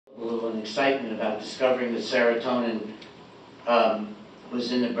approval and excitement about discovering that serotonin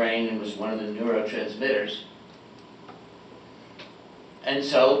was in the brain and was one of the neurotransmitters. And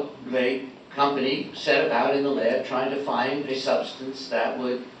so the company set about in the lab trying to find a substance that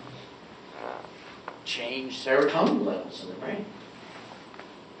would change serotonin levels in the brain.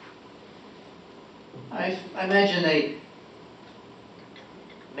 I imagine they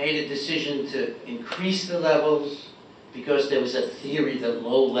made a decision to increase the levels because there was a theory that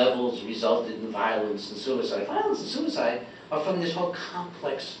low levels resulted in violence and suicide. Violence and suicide are from this whole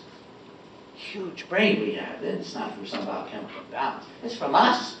complex, huge brain we have. It's not from some biochemical imbalance. It's from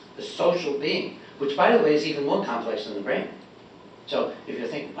us, the social being, which, by the way, is even more complex than the brain. So if you're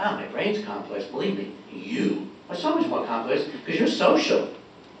thinking, wow, my brain's complex, believe me, you are so much more complex because you're social.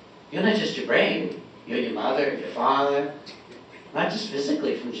 You're not just your brain. You're your mother, your father, not just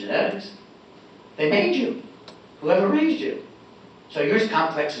physically from genetics. They made you, whoever raised you. So you're as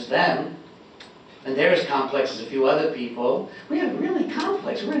complex as them, and they're as complex as a few other people. We are really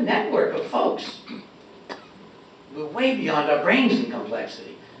complex. We're a network of folks. We're way beyond our brains in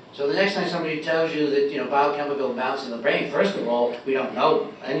complexity. So the next time somebody tells you that, biochemical imbalance in the brain, first of all, we don't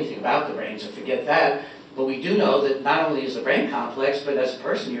know anything about the brain, so forget that. But we do know that not only is the brain complex, but as a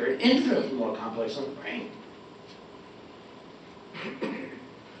person, you're infinitely more complex than the brain.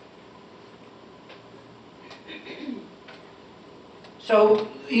 So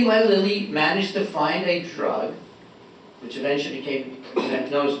Eli Lilly managed to find a drug, which eventually became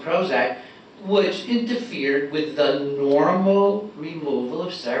known as Prozac, which interfered with the normal removal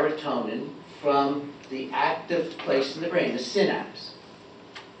of serotonin from the active place in the brain, the synapse.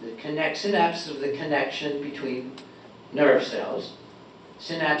 The synapses are the connection between nerve cells.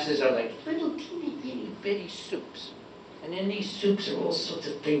 Synapses are like little teeny, teeny, bitty soups. And in these soups are all sorts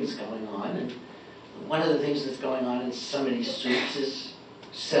of things going on. And one of the things that's going on in some of these soups is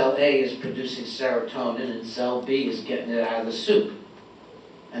cell A is producing serotonin and cell B is getting it out of the soup.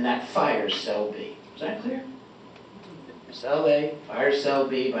 And that fires cell B. Is that clear? Cell A fires cell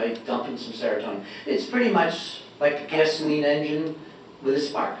B by dumping some serotonin. It's pretty much like a gasoline engine with a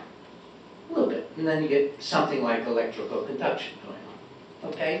spark, a little bit. And then you get something like electrical conduction going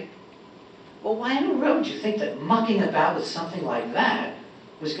on, okay? Well, why in the world would you think that mucking about with something like that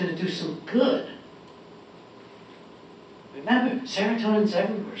was going to do some good? Remember, serotonin's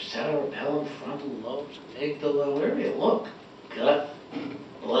everywhere. Cerebellum, frontal lobes, amygdala, wherever you look. Gut,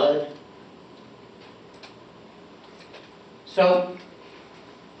 blood. So,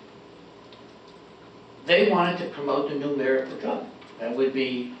 they wanted to promote a new miracle drug that would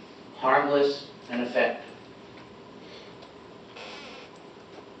be harmless and effective.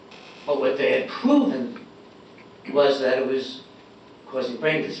 But what they had proven was that it was causing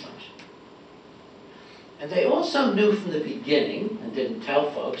brain dysfunction. And they also knew from the beginning, and didn't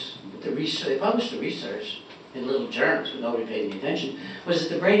tell folks, but they published the research in little journals, but nobody paid any attention, was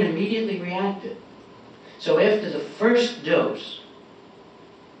that the brain immediately reacted. So after the first dose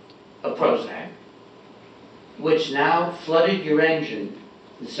of Prozac, which now flooded your engine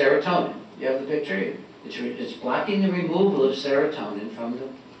with serotonin. You have the picture? It's blocking the removal of serotonin from the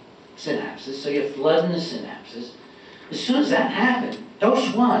synapses, so you're flooding the synapses. As soon as that happened,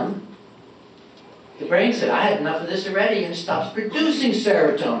 dose 1, the brain said, I had enough of this already, and stops producing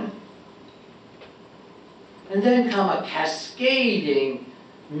serotonin. And then come a cascading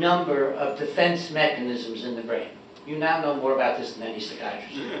number of defense mechanisms in the brain. You now know more about this than any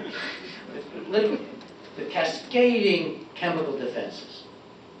psychiatrist. Literally. The cascading chemical defenses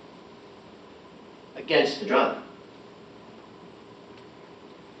against the drug.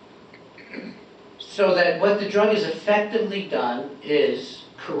 So that what the drug has effectively done is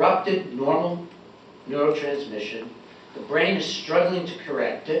corrupted normal neurotransmission. The brain is struggling to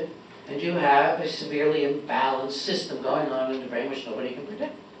correct it, and you have a severely imbalanced system going on in the brain which nobody can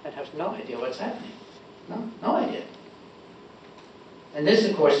predict and has no idea what's happening. No idea. And this,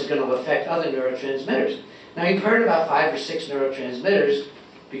 of course, is going to affect other neurotransmitters. Now, you've heard about 5 or 6 neurotransmitters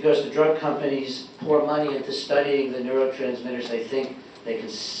because the drug companies pour money into studying the neurotransmitters they think they can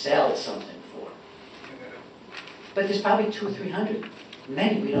sell something for. But there's probably 200 or 300.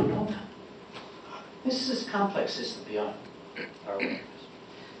 Many we don't know about. This is a complex system beyond our awareness.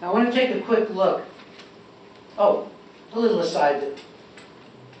 Now, I want to take a quick look. Oh, a little aside that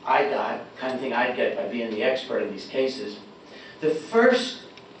I got, kind of thing I'd get by being the expert in these cases. The first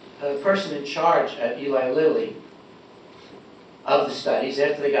person in charge at Eli Lilly of the studies,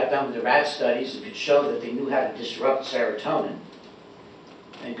 after they got done with the rat studies and could show that they knew how to disrupt serotonin,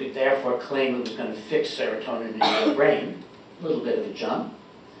 and could therefore claim it was going to fix serotonin in your brain, a little bit of a jump,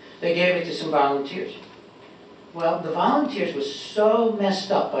 they gave it to some volunteers. Well, the volunteers were so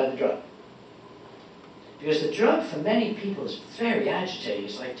messed up by the drug. Because the drug for many people is very agitating.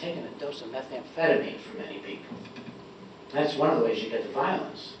 It's like taking a dose of methamphetamine for many people. That's one of the ways you get the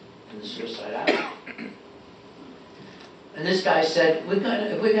violence and the suicidality. And this guy said, if we're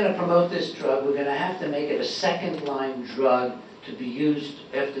going to promote this drug, we're going to have to make it a second-line drug to be used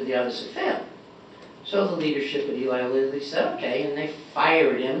after the others have failed. So the leadership at Eli Lilly said, okay, and they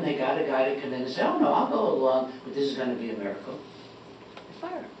fired him, and they got a guy to come in and say, oh no, I'll go along, but this is going to be a miracle. They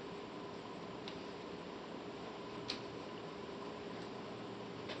fired him.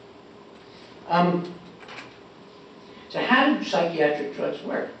 So how do psychiatric drugs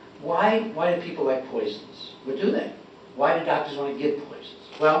work? Why do people like poisons? What do they? Why do doctors want to give poisons?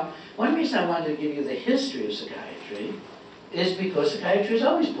 Well, one reason I wanted to give you the history of psychiatry is because psychiatry has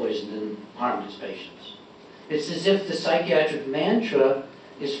always poisoned and harmed its patients. It's as if the psychiatric mantra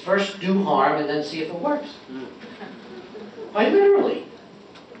is first do harm and then see if it works. Quite literally.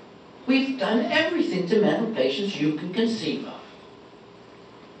 We've done everything to mental patients you can conceive of.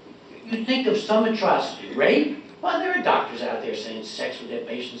 You think of some atrocity, rape? Well, there are doctors out there saying sex with their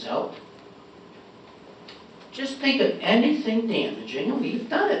patients helped. Just think of anything damaging, and we've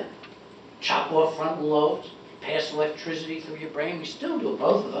done it. Chop off frontal lobes, pass electricity through your brain. We still do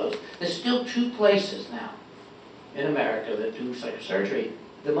both of those. There's still 2 places now in America that do psychosurgery,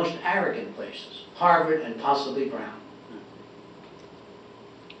 the most arrogant places, Harvard and possibly Brown.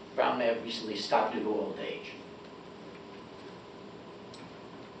 Brown may have recently stopped due to old age.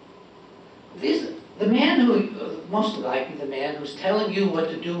 The man who, most likely the man who's telling you what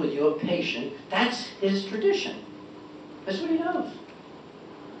to do with your patient, that's his tradition. That's what he knows.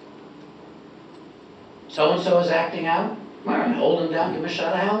 So-and-so is acting out. All right, hold him down, give him a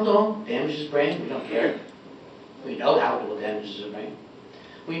shot of Haldol, damage his brain, we don't care. We know Haldol damages the brain.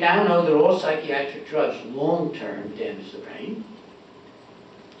 We now know that all psychiatric drugs long-term damage the brain.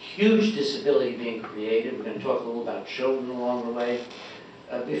 Huge disability being created. We're going to talk a little about children along the way.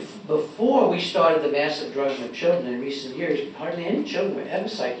 Before we started the massive drugging of children in recent years, hardly any children were ever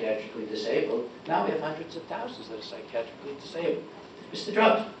psychiatrically disabled. Now we have hundreds of thousands that are psychiatrically disabled. It's the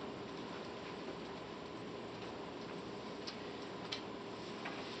drugs.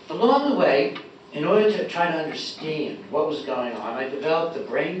 Along the way, in order to try to understand what was going on, I developed the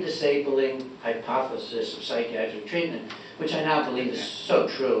brain-disabling hypothesis of psychiatric treatment, which I now believe is so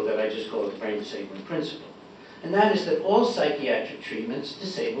true that I just call it the brain-disabling principle. And that is that all psychiatric treatments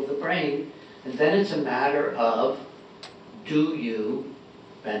disable the brain, and then it's a matter of, do you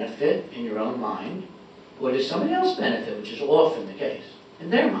benefit in your own mind, or does somebody else benefit, which is often the case,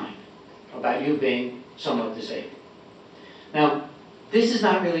 in their mind, about you being somewhat disabled. Now, this is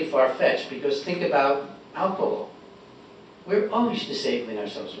not really far-fetched, because think about alcohol. We're always disabling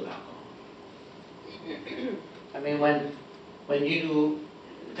ourselves with alcohol. I mean, when you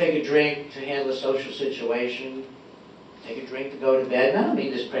take a drink to handle a social situation, take a drink to go to bed, and I don't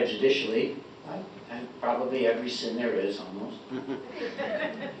mean this prejudicially, and probably every sin there is, almost.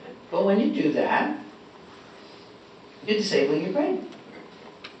 But when you do that, you're disabling your brain.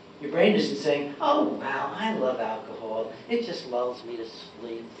 Your brain isn't saying, oh, wow, I love alcohol. It just lulls me to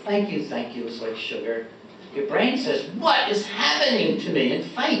sleep. Thank you, it's like sugar. Your brain says, what is happening to me?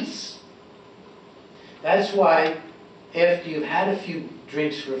 And fights. That's why after you've had a few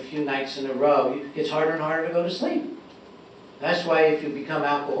drinks for a few nights in a row, it's harder and harder to go to sleep. That's why if you become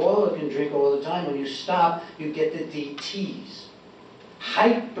alcoholic and drink all the time, when you stop, you get the DTs.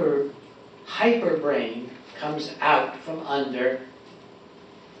 Hyper brain comes out from under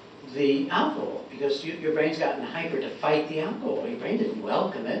the alcohol, because your brain's gotten hyper to fight the alcohol. Your brain didn't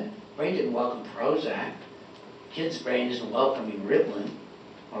welcome it. Your brain didn't welcome Prozac. Kid's brain isn't welcoming Ritalin,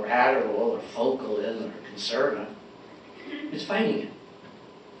 or Adderall, or Focalin, or Concerta. It's fighting it.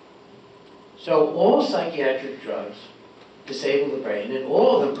 So all psychiatric drugs disable the brain, and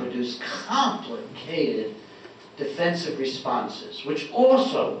all of them produce complicated defensive responses, which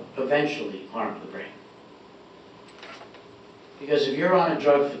also eventually harm the brain. Because if you're on a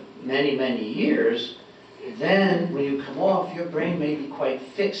drug for many, many years, then when you come off, your brain may be quite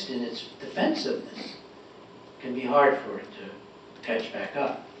fixed in its defensiveness. It can be hard for it to catch back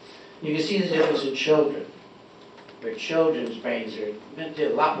up. You can see the difference in children, where children's brains are a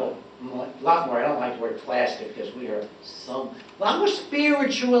lot more, I don't like the word plastic, because we are a lot more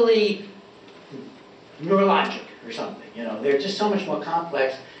spiritually neurologic or something. You know, they're just so much more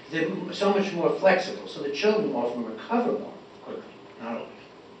complex, they're so much more flexible, so the children often recover more quickly, not always.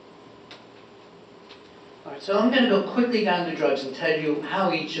 All right, so I'm going to go quickly down the drugs and tell you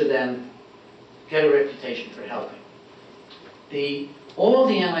how each of them get a reputation for helping. All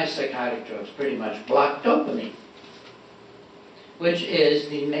the antipsychotic drugs pretty much block dopamine. which is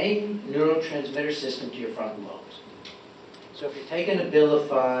the main neurotransmitter system to your frontal lobes. So if you're taking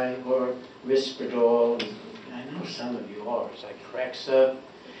Abilify or Risperdal, I know some of you are, it's like Crexa,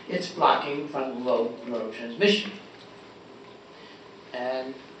 it's blocking frontal lobe neurotransmission.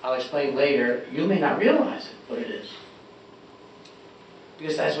 And I'll explain later, you may not realize it, but it is.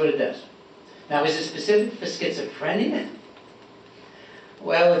 Because that's what it does. Now, is it specific for schizophrenia?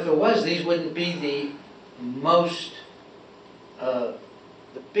 Well, if it was, these wouldn't be the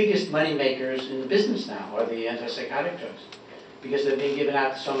biggest money makers in the business now, are the antipsychotic drugs, because they're being given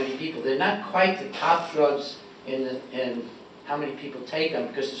out to so many people. They're not quite the top drugs in how many people take them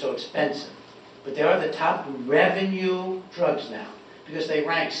because they're so expensive. But they are the top revenue drugs now, because they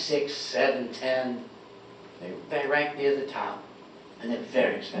rank 6, 7, 10. They rank near the top, and they're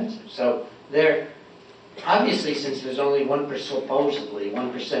very expensive. So they're, obviously, since there's only 1%, supposedly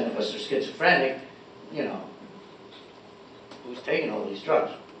 1% of us are schizophrenic, you know, who's taking all these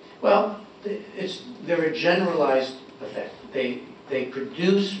drugs? Well, they're a generalized effect. They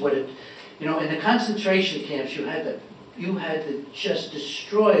produce what it, you know, in the concentration camps, you had to just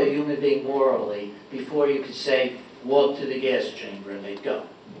destroy a human being morally before you could say, walk to the gas chamber, and they'd go.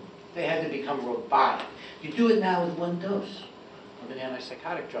 They had to become robotic. You do it now with 1 dose of an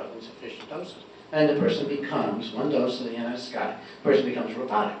antipsychotic drug in sufficient doses, and the person becomes, 1 dose of the antipsychotic, the person becomes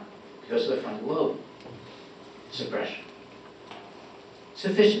robotic because of the frontal lobe suppression.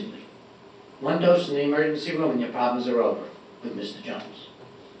 Sufficiently. 1 dose in the emergency room and your problems are over with Mr. Jones.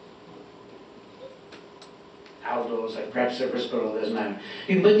 Aldose, like Prepsa, Risperdal, doesn't matter.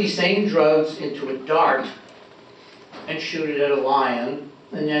 You can put these same drugs into a dart and shoot it at a lion,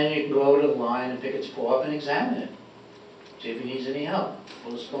 and then you can go over to the lion and pick its paw up and examine it. See if it needs any help.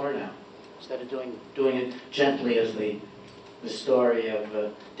 Pull the score now. Instead of doing it gently as the story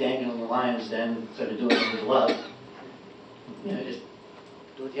of Daniel in the lion's den, instead of doing it with love, you know, just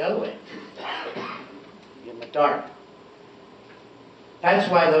do it the other way. Give them a dart. That's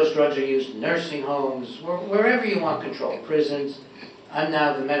why those drugs are used in nursing homes, wherever you want control, prisons. I'm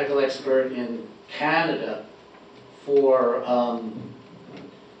now the medical expert in Canada for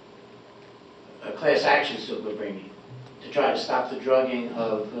a class action suit we're bringing to try to stop the drugging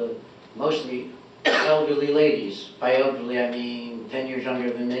of mostly elderly ladies. By elderly, I mean 10 years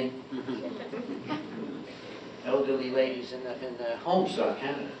younger than me. Elderly ladies in the homes throughout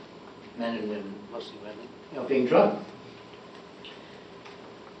Canada, men and women, mostly women, you know, being drugged.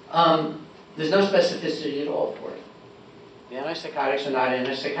 There's no specificity at all for it. The antipsychotics are not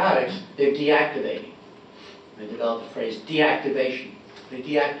antipsychotics, they're deactivating. They developed the phrase deactivation. They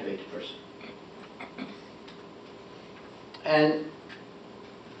deactivate the person. And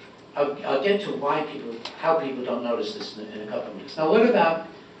I'll get to how people don't notice this in a couple of minutes. Now, what about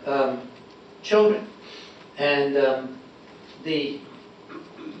children and the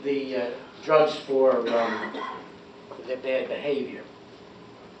drugs for their bad behavior?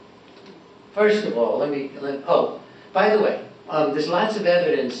 First of all, by the way, there's lots of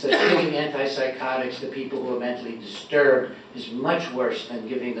evidence that giving antipsychotics to people who are mentally disturbed is much worse than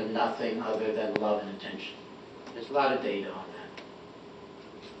giving them nothing other than love and attention. There's a lot of data on that.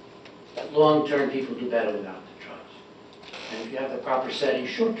 That long-term, people do better without the drugs. And if you have the proper setting,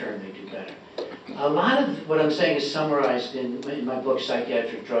 short-term, they do better. A lot of what I'm saying is summarized in my book,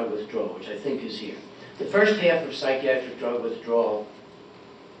 Psychiatric Drug Withdrawal, which I think is here. The first half of psychiatric drug withdrawal,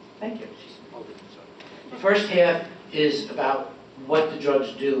 thank you. The first half is about what the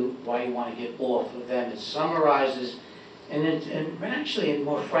drugs do, why you want to get off of them. It summarizes, and actually in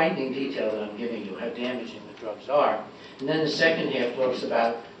more frightening detail than I'm giving you, how damaging the drugs are. And then the second half talks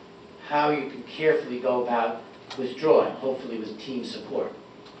about how you can carefully go about withdrawing, hopefully with team support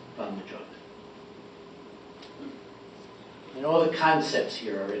from the drug. And all the concepts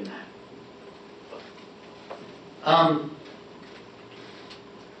here are in that book.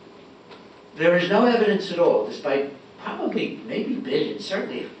 There is no evidence at all, despite probably maybe billions,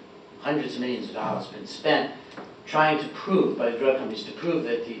 certainly hundreds of millions of dollars been spent trying to prove, by the drug companies, to prove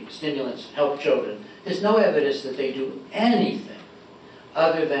that the stimulants help children. There's no evidence that they do anything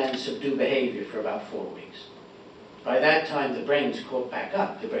other than subdue behavior for about 4 weeks. By that time, the brain's caught back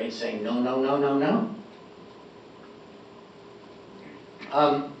up. The brain's saying, no, no, no, no, no.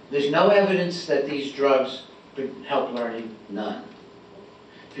 There's no evidence that these drugs help learning, none.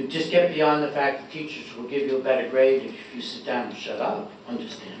 If you just get beyond the fact that teachers will give you a better grade if you sit down and shut up,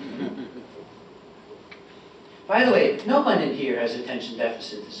 understand. By the way, no one in here has attention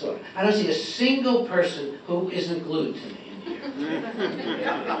deficit disorder. I don't see a single person who isn't glued to me in here.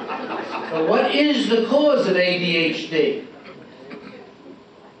 So what is the cause of ADHD?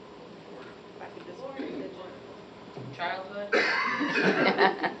 Childhood?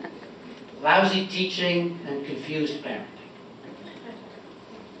 lousy teaching and confused parenting.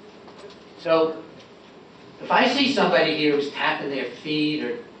 So, if I see somebody here who's tapping their feet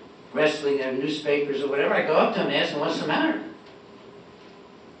or wrestling their newspapers or whatever, I go up to them and ask them, what's the matter?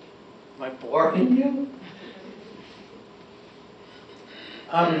 Am I boring you?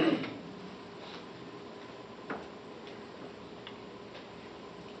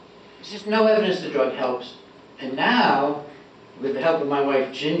 There's just no evidence the drug helps. And now, with the help of my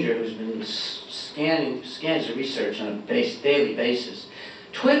wife Ginger, who's been scans the research on a daily basis,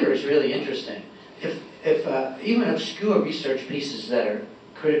 Twitter is really interesting. If even obscure research pieces that are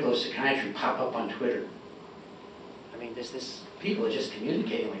critical of psychiatry pop up on Twitter, I mean, people are just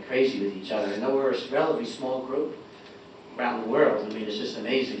communicating like crazy with each other. I know we're a relatively small group around the world. I mean, it's just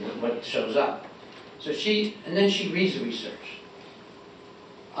amazing what shows up. So and then she reads the research.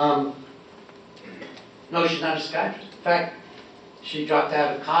 No, she's not a psychiatrist. In fact, she dropped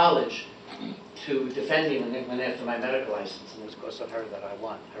out of college to defend me when they went after my medical license, and it was because of her that I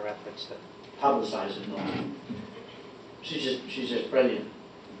won, her efforts to publicize it and all. She's just brilliant,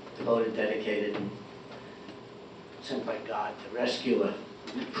 devoted, dedicated, and sent by God to rescue a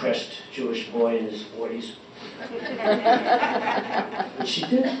depressed Jewish boy in his 40s. And she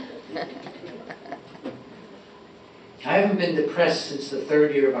did. I haven't been depressed since the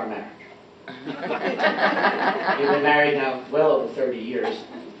 3rd year of our marriage. We've been married now well over 30 years.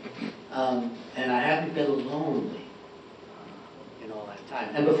 And I haven't been lonely in all that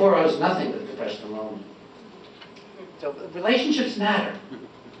time. And before I was nothing but depressed and lonely. So relationships matter.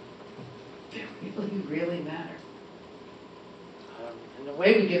 They really, really matter. And the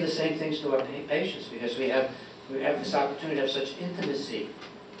way we give the same things to our patients, because we have this opportunity to have such intimacy.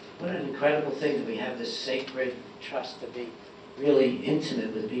 What an incredible thing that we have this sacred trust to be really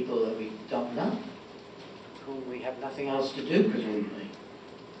intimate with people that we don't know, whom we have nothing else to do, presumably,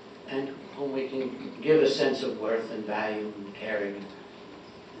 and whom we can give a sense of worth and value and caring and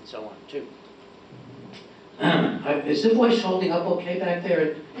so on, too. Is the voice holding up okay back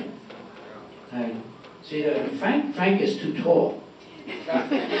there? See, Frank is too tall. He's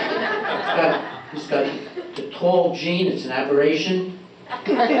got the tall gene. It's an aberration.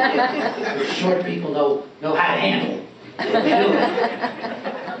 Short people know how to handle it.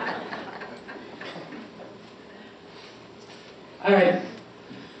 All right.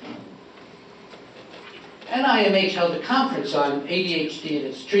 NIMH held a conference on ADHD and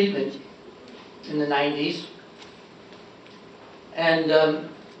its treatment in the 90s. And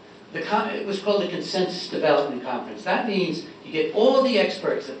it was called the Consensus Development Conference. That means you get all the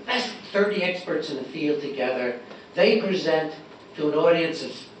experts, the best 30 experts in the field together. They present to an audience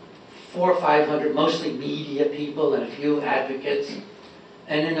of 400 or 500, mostly media people and a few advocates.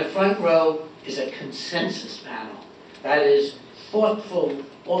 And in the front row is a consensus panel. That is thoughtful,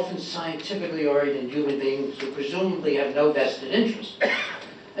 often scientifically oriented human beings who presumably have no vested interest.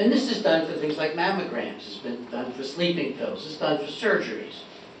 And this is done for things like mammograms. It's been done for sleeping pills. It's done for surgeries.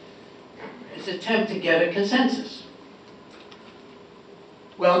 It's an attempt to get a consensus.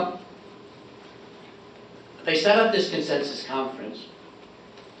 Well, they set up this consensus conference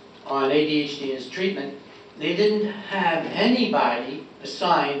on ADHD and its treatment. They didn't have anybody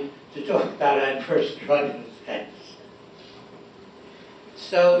assigned to talk about adverse drug effects.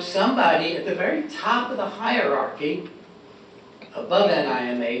 So somebody at the very top of the hierarchy, above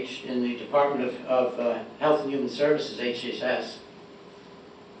NIMH in the Department of Health and Human Services, HHS,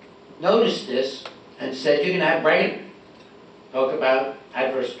 noticed this and said, you're going to have Breggin talk about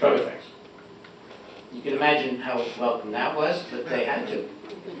adverse drug effects. You can imagine how welcome that was, but they had to.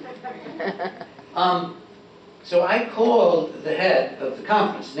 So I called the head of the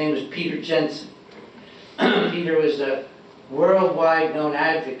conference. His name was Peter Jensen. Peter was a worldwide known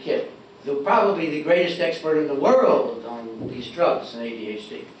advocate, probably the greatest expert in the world on these drugs and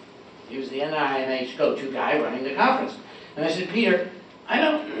ADHD. He was the NIMH go-to guy running the conference. And I said, Peter, I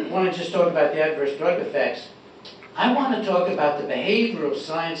don't want to just talk about the adverse drug effects. I want to talk about the behavioral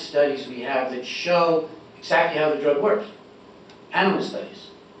science studies we have that show exactly how the drug works. Animal studies.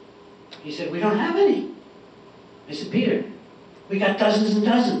 He said, we don't have any. I said, Peter, we got dozens and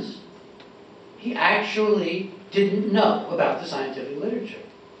dozens. He actually didn't know about the scientific literature.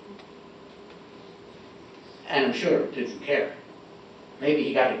 And I'm sure didn't care. Maybe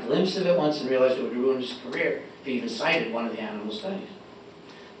he got a glimpse of it once and realized it would ruin his career if he even cited one of the animal studies.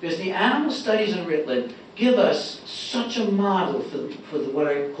 Because the animal studies in Ritalin give us such a model for what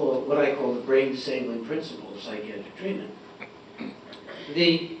I call the brain-disabling principle of psychiatric treatment.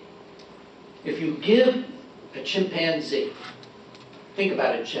 If you give a chimpanzee, think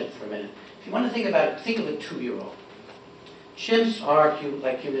about a chimp for a minute. If you want to think about it, think of a 2-year-old. Chimps are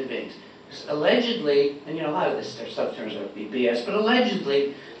like human beings. Allegedly, and a lot of this stuff turns out to be BS, but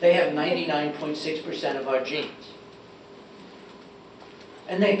allegedly, they have 99.6% of our genes.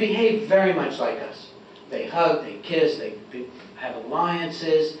 And they behave very much like us. They hug, they kiss, they have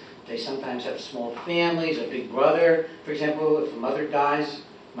alliances, they sometimes have small families, a big brother. For example, if a mother dies,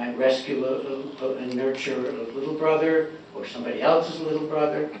 might rescue and nurture a little brother, or somebody else's little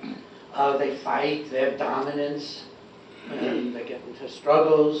brother. They fight, they have dominance, and they get into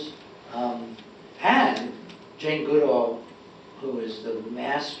struggles. And Jane Goodall, who is the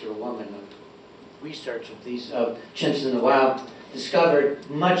master woman of research of these chimps in the wild, discovered,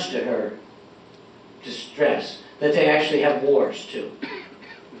 much to her distress, that they actually have wars too.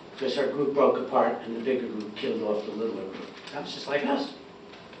 Because her group broke apart and the bigger group killed off the littler group. That's just like us.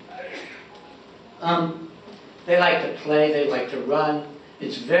 They like to play, they like to run.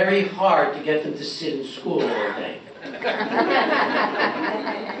 It's very hard to get them to sit in school all day.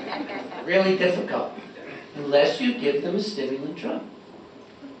 Really difficult, unless you give them a stimulant drug.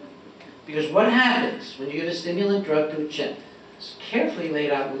 Because what happens when you give a stimulant drug to a chimp? It's carefully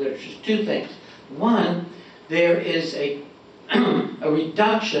laid out in the literature. There's two things. One, there is a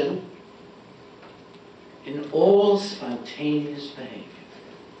reduction in all spontaneous behavior.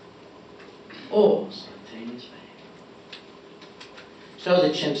 All spontaneous behavior. So the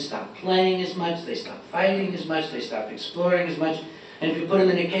chimps stop playing as much, they stop fighting as much, they stop exploring as much, and if you put them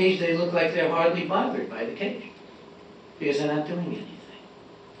in a cage, they look like they're hardly bothered by the cage, because they're not doing anything.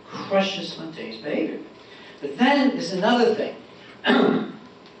 Crushes spontaneous behavior. But then there's another thing.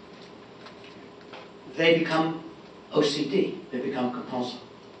 They become OCD, they become compulsive.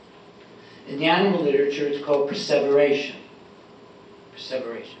 In the animal literature, it's called perseveration.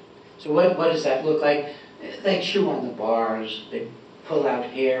 Perseveration. So what does that look like? They chew on the bars, they pull out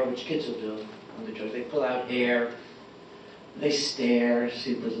hair, which kids will do on the drugs. They pull out hair, they stare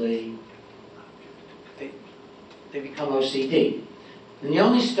stupidly. They become OCD. And the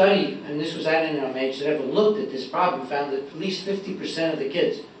only study, and this was at NIH, that ever looked at this problem found that at least 50% of the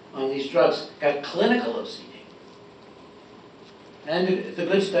kids on these drugs got clinical OCD. And the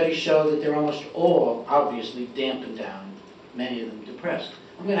good studies show that they're almost all obviously dampened down, many of them depressed.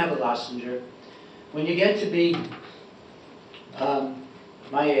 I'm going to have a lozenge. When you get to be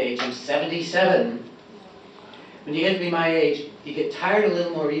my age, I'm 77. When you get to be my age, you get tired a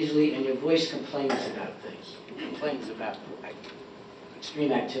little more easily and your voice complains about things. Complains about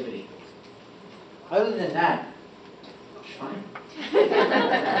extreme activity. Other than that, it's fine.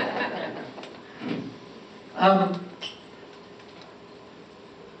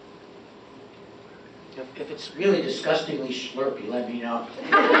 If it's really disgustingly slurpy, let me know.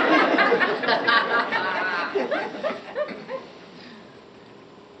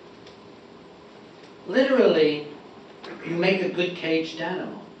 Literally, you make a good caged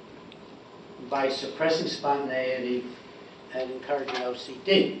animal by suppressing spontaneity and encouraging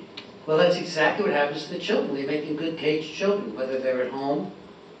OCD. Well, that's exactly what happens to the children. They're making good caged children, whether they're at home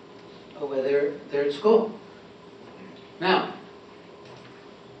or whether they're at school. Now,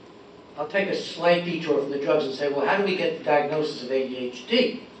 I'll take a slight detour from the drugs and say, well, how do we get the diagnosis of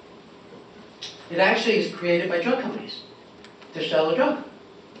ADHD? It actually is created by drug companies to sell a drug.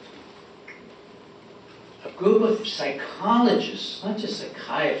 A group of psychologists, not just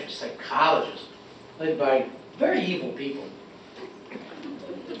psychiatrists, psychologists, led by very evil people,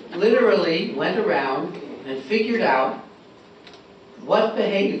 literally went around and figured out what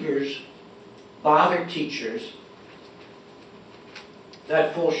behaviors bother teachers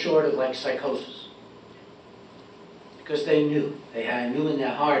that fall short of like psychosis. Because they knew in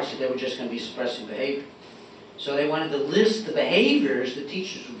their hearts that they were just going to be suppressing behavior. So they wanted to list the behaviors the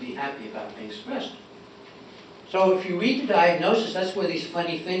teachers would be happy about being expressed. So if you read the diagnosis, that's where these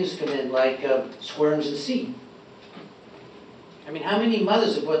funny things come in, like squirms and seat. I mean, how many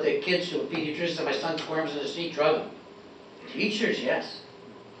mothers have brought their kids to a pediatrician and my son squirms in the seat, drug him? Teachers, yes.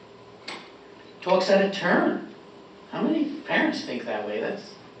 Talks out of turn. How many parents think that way?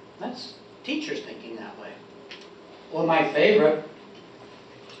 That's teachers thinking that way. Or my favorite,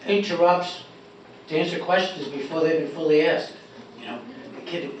 interrupts to answer questions before they've been fully asked. You know, the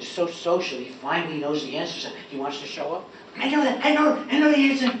kid is so social, he finally knows the answer. So he wants to show up. I know that, I know the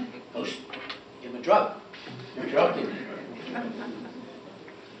answer. Goes, give him a drug. You're interrupting me.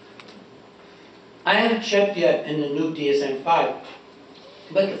 I haven't checked yet in the new DSM-5,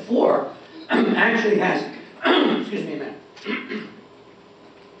 but the 4 actually has, excuse me a minute.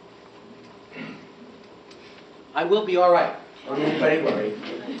 I will be all right. Don't anybody worry.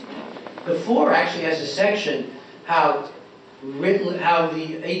 The 4 actually has a section how the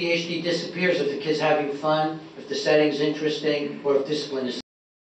ADHD disappears if the kid's having fun, if the setting's interesting, or if discipline is